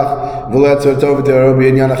v'tioro kach v'lo tzorto v'tioro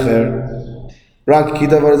b'inyan acher. Rak ki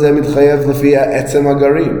davar ze mitchayev lefi ha'etzem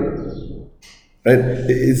hagarim. Right?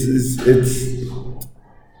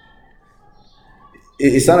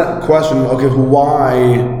 It's not a question, okay,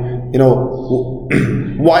 why do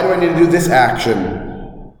I need to do this action?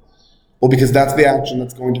 Well, because that's the action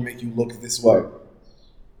that's going to make you look this way.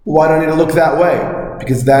 Why do I need to look that way?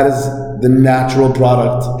 Because that is the natural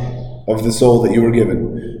product of the soul that you were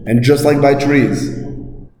given. And just like by trees,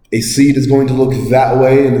 a seed is going to look that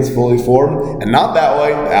way in its fully formed, and not that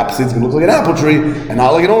way. The apple seed is going to look like an apple tree, and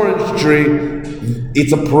not like an orange tree.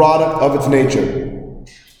 It's a product of its nature.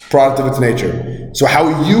 So how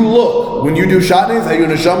you look when you do shatnez, how your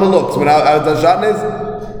neshama looks when I does shatnez,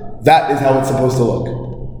 that is how it's supposed to look.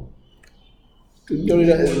 You don't need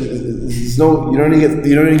to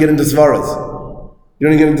get into svaras.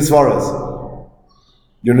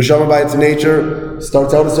 Your neshama by its nature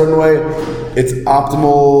starts out a certain way. Its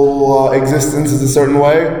optimal existence is a certain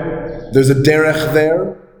way. There's a derech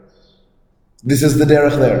there. This is the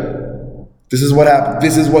derech there. This is what happens.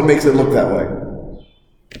 This is what makes it look that way.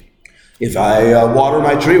 If I water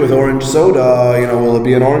my tree with orange soda, will it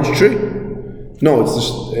be an orange tree? No, it's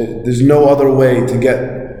just there's no other way to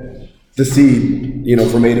get the seed,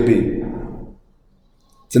 from A to B.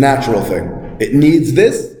 It's a natural thing. It needs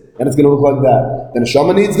this, and it's going to look like that. The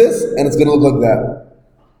neshama needs this, and it's going to look like that.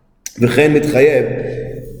 וכן מתחייב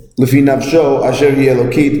לפי נפשו אשר היא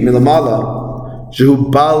אלוקית מלמעלה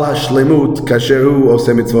שהוא בעל השלמות כאשר הוא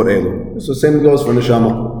עושה מצוות אלו. So same goes for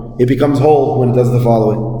neshama. It becomes whole when it does the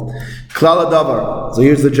following. כלל הדבר, so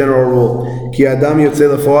here's the general rule, כי האדם יוצא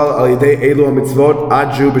לפועל על ידי אלו המצוות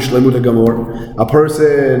עד שהוא בשלמות הגמור. A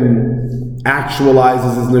person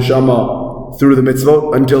actualizes his neshama through the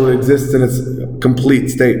mitzvot until it exists in its complete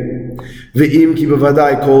state. ואם כי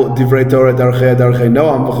בוודאי כל דברי תורה דרכי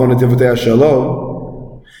נועם וכל נתיבותי השלום.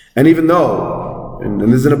 And even though, and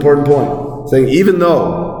this is an important point, saying even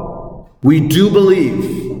though we do believe,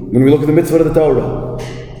 when we look at the mitzvot of the Torah,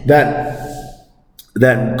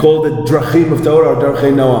 that called the drachim of Torah or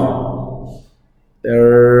darchei noam,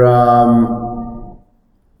 they're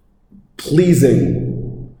pleasing.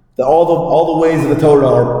 All the ways of the Torah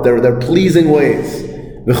are they're pleasing ways.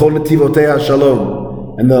 V'chol netivotei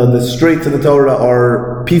shalom, and the straits of the Torah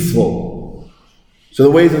are peaceful. So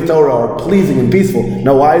the ways of the Torah are pleasing and peaceful.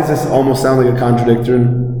 Now, why does this almost sound like a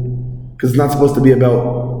contradiction? Because it's not supposed to be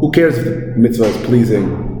about, who cares if the mitzvah is pleasing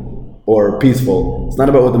or peaceful? It's not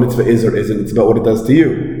about what the mitzvah is or isn't, it's about what it does to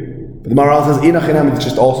you. But the Maharal says, Inachinam, it's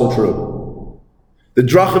just also true. The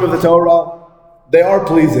drachim of the Torah, they are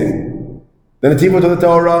pleasing. The nativot of the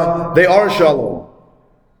Torah, they are shalom.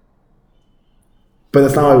 But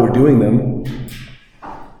that's not why we're doing them.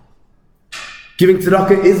 Giving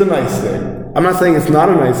tzedakah is a nice thing. I'm not saying it's not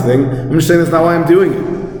a nice thing. I'm just saying that's not why I'm doing it.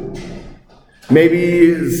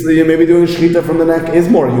 Maybe doing shechita from the neck is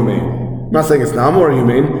more humane. I'm not saying it's not more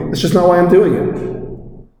humane. It's just not why I'm doing it.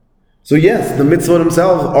 So yes, the mitzvot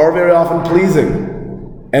themselves are very often pleasing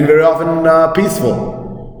and very often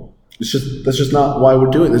peaceful. That's just not why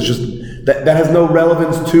we're doing it. It's just that has no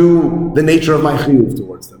relevance to the nature of my chiyuv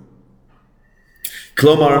towards them.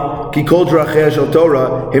 כלומר, כי כל דרכיה של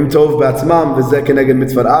תורה הם טוב בעצמם, וזה כנגד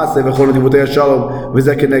מצוות עשה, וכל נתיבותיה שלום,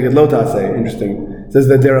 וזה כנגד לא תעשה. Interesting. It says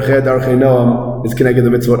that דרכי noam is כנגד the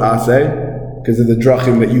mitzvot asa, because of the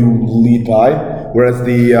drachim that you lead by, whereas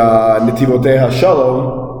the netivotei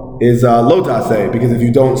shalom is lo tase, because if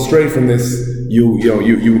you don't stray from this,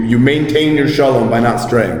 you maintain your shalom by not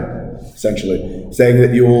straying, essentially. Saying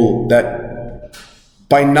that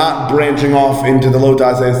by not branching off into the lo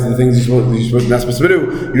tase, the things you're not supposed to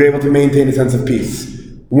do, you're able to maintain a sense of peace.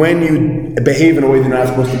 When you behave in a way that you're not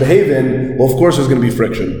supposed to behave in, well, of course there's going to be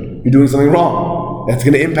friction. You're doing something wrong. That's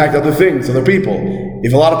going to impact other things, other people.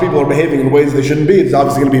 If a lot of people are behaving in ways they shouldn't be, it's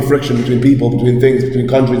obviously going to be friction between people, between things, between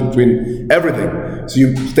countries, between everything. So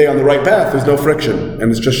you stay on the right path, there's no friction,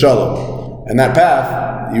 and it's just shalom. And that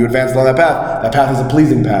path, you advance along that path is a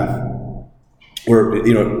pleasing path. Where,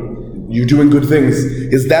 you're doing good things.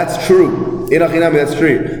 Is that's true? That's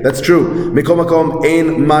true. That's true.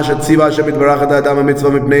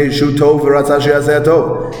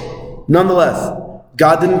 Nonetheless,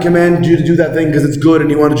 God didn't command you to do that thing because it's good and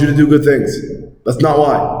He wanted you to do good things. That's not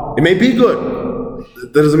why. It may be good.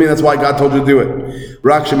 That doesn't mean that's why God told you to do it.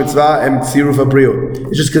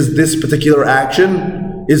 It's just because this particular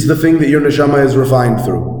action is the thing that your neshama is refined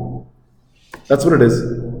through. That's what it is.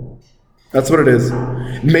 That's what it is.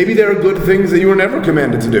 Maybe there are good things that you were never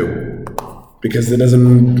commanded to do, because it's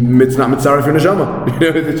not mitzvah for neshama.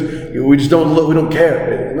 We just don't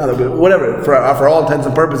care. Whatever. For all intents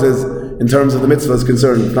and purposes, in terms of the mitzvah is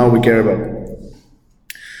concerned, it's not what we care about.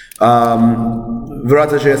 And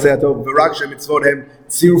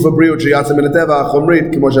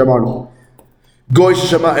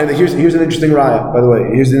here's an interesting raya, by the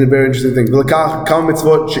way. Here's a very interesting thing.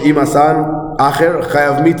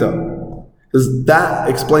 Because that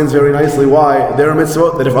explains very nicely why there are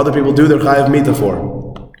mitzvot that if other people do, they're chayav mita for.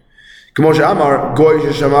 A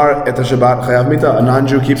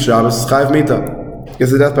non-Jew keeps Shabbos, is chayav mita.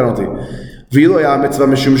 Gets the death penalty. If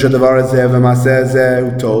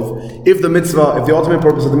the ultimate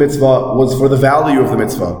purpose of the mitzvah was for the value of the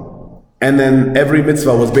mitzvah, and then every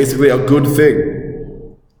mitzvah was basically a good thing,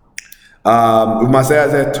 then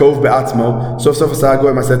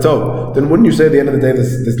wouldn't you say at the end of the day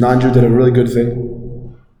this non-Jew did a really good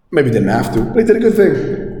thing? Maybe he didn't have to, but he did a good thing.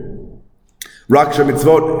 But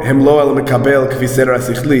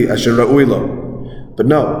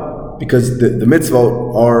no, because the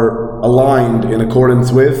mitzvot are aligned in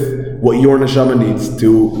accordance with what your neshama needs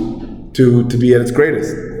to be at its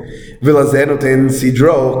greatest.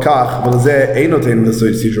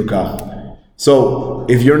 So,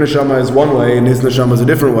 if your neshama is one way and his neshama is a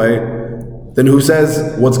different way, then who says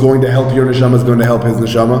what's going to help your neshama is going to help his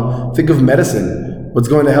neshama? Think of medicine. What's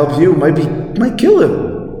going to help you might kill him.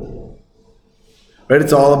 Right?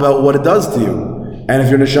 It's all about what it does to you. And if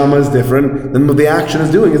your neshama is different, then what the action is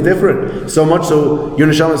doing is different. So much so, your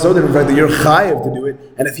neshama is so different, in fact, that you're chayav to do it.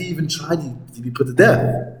 And if he even tried, he'd be put to death.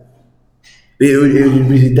 It would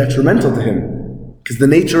be detrimental to him. Because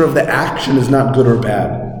the nature of the action is not good or bad.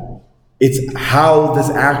 It's how this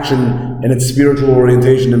action and its spiritual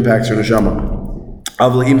orientation impacts your neshama.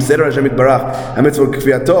 But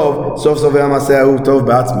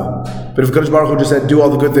if Kadosh Baruch Hu just said, do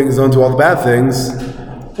all the good things, don't do all the bad things,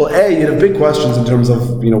 well, you'd have big questions in terms of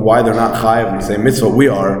why they're not chayav in the same mitzvah we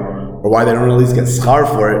are, or why they don't at least get schar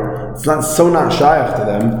for it. It's not shayach to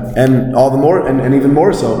them, and all the more, and even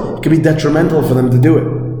more so, it could be detrimental for them to do it.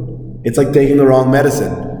 It's like taking the wrong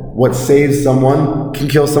medicine. What saves someone can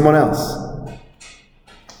kill someone else.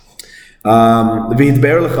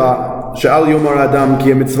 שאל יאמר האדם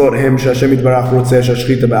כי המצוות הם שהשם יתברך רוצה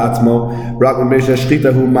שהשחיטה בעצמו רק מפני שהשחיטה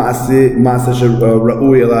הוא מעשה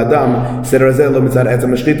שראוי אל האדם סדר הזה לא מצד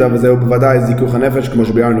עצם השחיטה וזהו בוודאי זיכוך הנפש כמו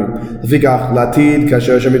שביארנו לפיכך לעתיד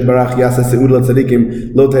כאשר השם יתברך יעשה סעודה לצדיקים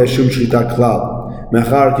לא תהיה שום שחיטה כלל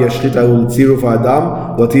מאחר כי השחיטה הוא לצירוף האדם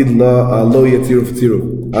לעתיד לא יהיה צירוף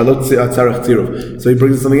לא צריך צירוף. So he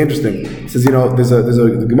brings us something interesting. He says, there's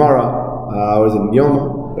a Gemara, what is it,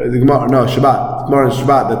 Yom? The Gemara, no, Shabbat. Gemara in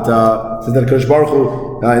Shabbat that says that Kadosh Baruch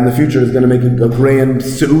Hu in the future is going to make a grand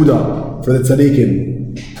seuda for the tzaddikim.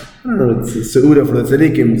 I don't know, it's a seuda for the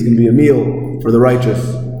tzaddikim. It's going to be a meal for the righteous,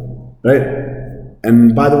 right?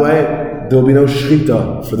 And by the way, there will be no shchita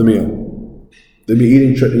for the meal. They'll be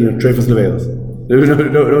eating treifas nevelas. There will be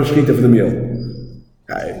no shchita for the meal.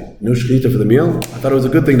 No shchita for the meal? I thought it was a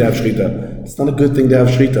good thing to have shchita. It's not a good thing to have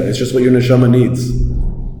shchita. It's just what your neshama needs.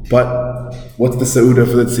 But what's the seuda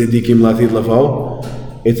for the tzaddikim latid lavo?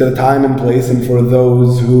 It's at a time and place and for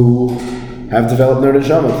those who have developed their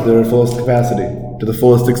neshama to their fullest capacity, to the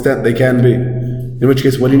fullest extent they can be. In which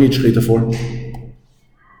case, what do you need shechita for?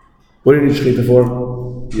 What do you need shechita for?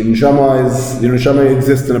 Your neshama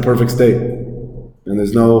exists in a perfect state, and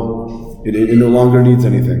it no longer needs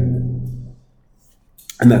anything.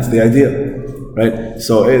 And that's the idea. Right,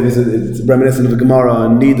 so it's reminiscent of the Gemara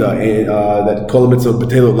and Nida that kol mitzvot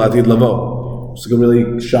betelot latid lavo. It's a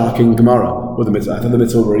really shocking Gemara with the mitzvah. I thought the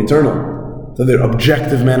mitzvot were eternal, so they're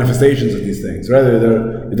objective manifestations of these things. Right,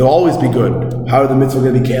 they'll always be good. How are the mitzvot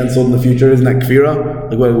going to be canceled in the future? Isn't that kfira?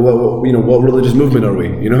 Like what religious movement are we?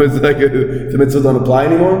 It's like the mitzvot don't apply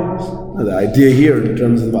anymore. The idea here, in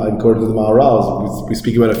terms of according to the Maharal, is we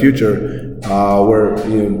speak about a future where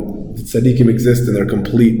the tzaddikim exist in their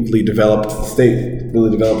completely developed state, really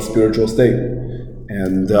developed spiritual state,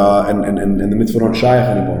 and the mitzvot aren't shayach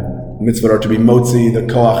anymore. The mitzvot are to be motzi the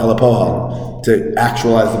koach el hapohal, to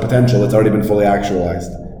actualize the potential that's already been fully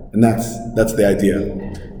actualized, and that's the idea.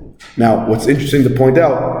 Now, what's interesting to point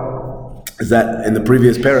out is that in the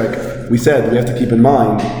previous parak we said we have to keep in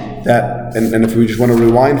mind that, and if we just want to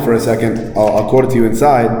rewind for a second, I'll quote it to you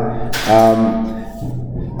inside.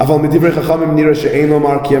 אבל מדברי חכמים נראה שאין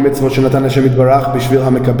לומר כי המצוות שנתן השם יתברך בשביל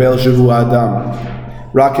המקבל שהוא האדם.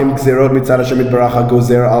 רק הם גזירות מצד השם יתברך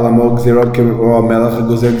הגוזר על עמו, גזירות כמו המלך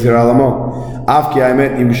הגוזר גזירה על עמו. אף כי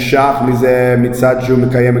האמת נמשך מזה מצד שהוא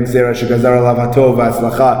מקיים הגזירה שגזר עליו הטוב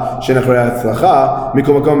וההצלחה שאחרי ההצלחה,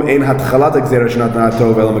 מכל מקום אין התחלת הגזירה שנתנה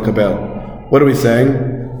הטוב אלא מקבל. What are we saying?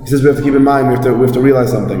 He says we have to keep in mind, we have to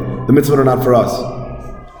realize something. The mitzvot are not for us.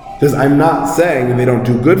 He says, I'm not saying that they don't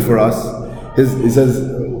do good for us. He says,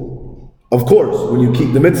 of course, when you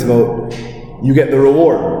keep the mitzvot, you get the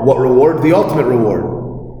reward. What reward? The ultimate reward.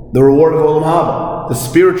 The reward of Olam Haba. The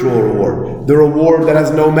spiritual reward. The reward that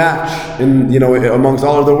has no match amongst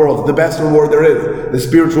all of the world. The best reward there is. The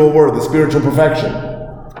spiritual reward, the spiritual perfection.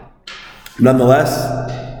 Nonetheless,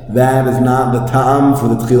 that is not the ta'am for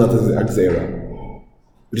the Tchilat Agzera.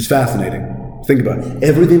 Which is fascinating. Think about it.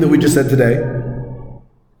 Everything that we just said today,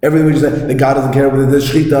 everything we just said, that God doesn't care whether there's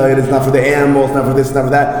shechita, it's not for the animal, it's not for this, it's not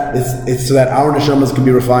for that. It's so that our neshamas can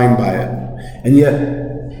be refined by it. And yet,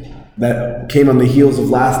 that came on the heels of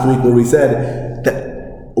last week where we said that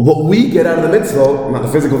what we get out of the mitzvot, not the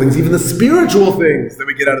physical things, even the spiritual things that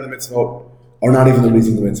we get out of the mitzvot, are not even the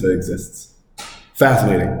reason the mitzvah exists.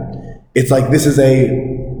 Fascinating. It's like this is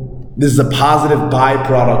a positive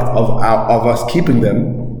byproduct of us keeping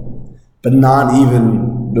them, but not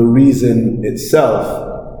even the reason itself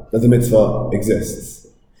that the mitzvah exists.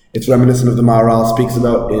 It's reminiscent of the Maharal speaks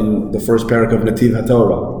about in the first parak of Nativ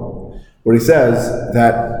HaTorah, where he says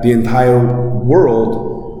that the entire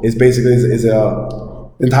world is basically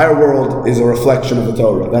the entire world is a reflection of the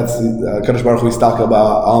Torah. That's Kadosh Baruch Hu Istalka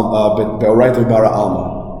Be'orayto Bara Alma.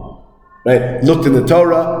 Right? Looked in the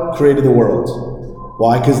Torah, created the world.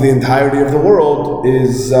 Why? Because the entirety of the world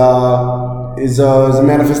is a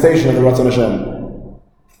manifestation of the Ratzon Hashem.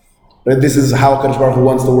 Right? This is how HaKadosh Baruch Hu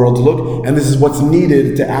wants the world to look, and this is what's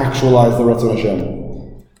needed to actualize the Ratzon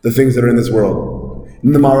Hashem, the things that are in this world.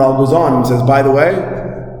 And the Maharal goes on and says, by the way,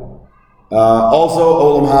 also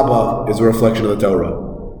Olam Haba is a reflection of the Torah.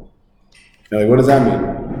 Like, what does that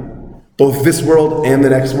mean? Both this world and the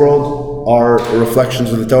next world are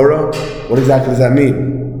reflections of the Torah. What exactly does that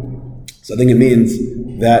mean? So I think it means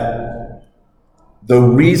that the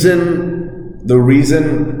reason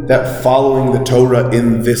that following the Torah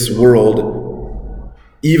in this world,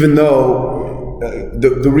 even though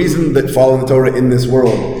the reason that following the Torah in this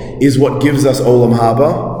world is what gives us Olam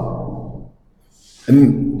Haba,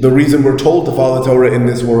 and the reason we're told to follow the Torah in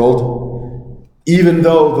this world, even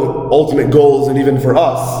though the ultimate goal isn't even for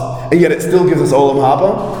us, and yet it still gives us Olam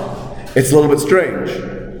Haba, it's a little bit strange.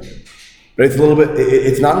 Right?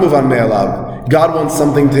 It's not Muvan Me'alav. God wants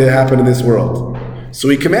something to happen in this world. So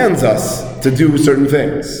He commands us to do certain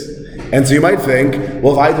things. And so you might think,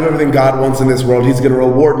 well, if I do everything God wants in this world, He's going to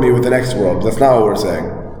reward me with the next world. That's not what we're saying.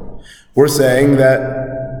 We're saying that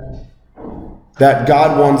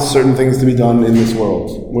God wants certain things to be done in this world.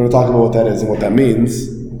 We're going to talk about what that is and what that means.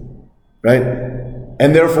 Right?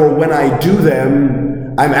 And therefore, when I do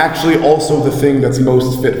them, I'm actually also the thing that's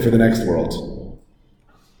most fit for the next world.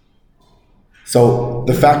 So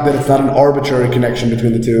the fact that it's not an arbitrary connection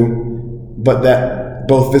between the two, but that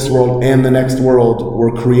both this world and the next world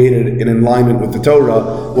were created in alignment with the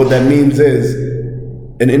Torah, what that means is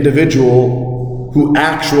an individual who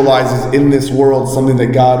actualizes in this world something that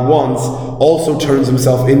God wants also turns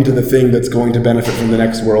himself into the thing that's going to benefit from the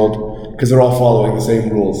next world, because they're all following the same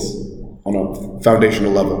rules on a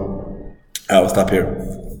foundational level. I'll stop here.